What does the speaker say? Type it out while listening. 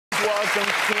welcome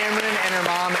Cameron and her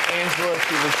mom, Angela,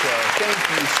 to the show. Thank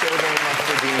you so very much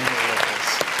for being here with us.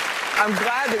 I'm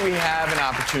glad that we have an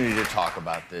opportunity to talk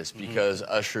about this because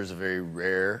Usher is a very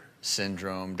rare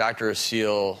syndrome. Dr.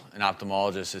 Assil, an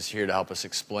ophthalmologist, is here to help us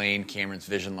explain Cameron's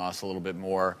vision loss a little bit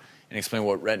more and explain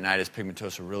what retinitis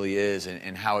pigmentosa really is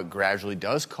and how it gradually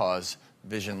does cause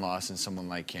vision loss in someone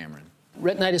like Cameron.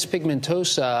 Retinitis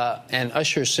pigmentosa and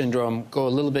Usher syndrome go a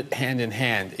little bit hand in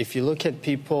hand. If you look at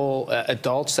people,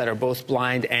 adults that are both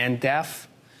blind and deaf,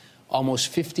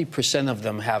 almost 50% of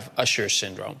them have Usher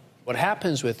syndrome. What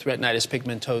happens with retinitis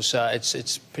pigmentosa,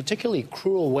 it's a particularly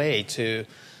cruel way to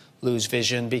lose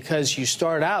vision because you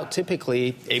start out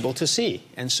typically able to see,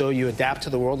 and so you adapt to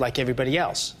the world like everybody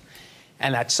else.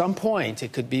 And at some point,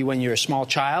 it could be when you're a small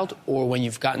child or when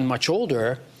you've gotten much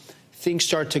older, things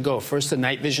start to go. First, the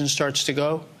night vision starts to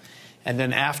go, and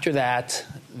then after that,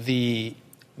 the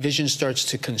vision starts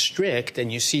to constrict,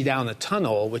 and you see down a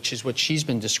tunnel, which is what she's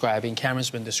been describing,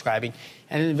 Cameron's been describing,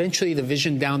 and then eventually the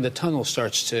vision down the tunnel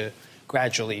starts to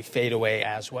gradually fade away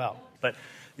as well. But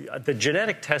the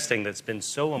genetic testing that's been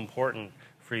so important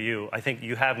for you, I think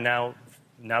you have now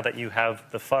that you have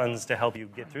the funds to help you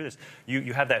get through this,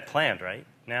 you have that planned, right,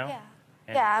 now? Yeah.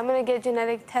 Yeah, I'm going to get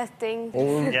genetic testing.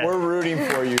 Well, we're rooting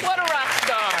for you. What a rock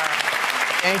star!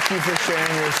 Thank you for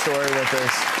sharing your story with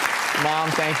us. Mom,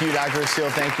 thank you. Dr. Assil,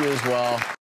 thank you as well.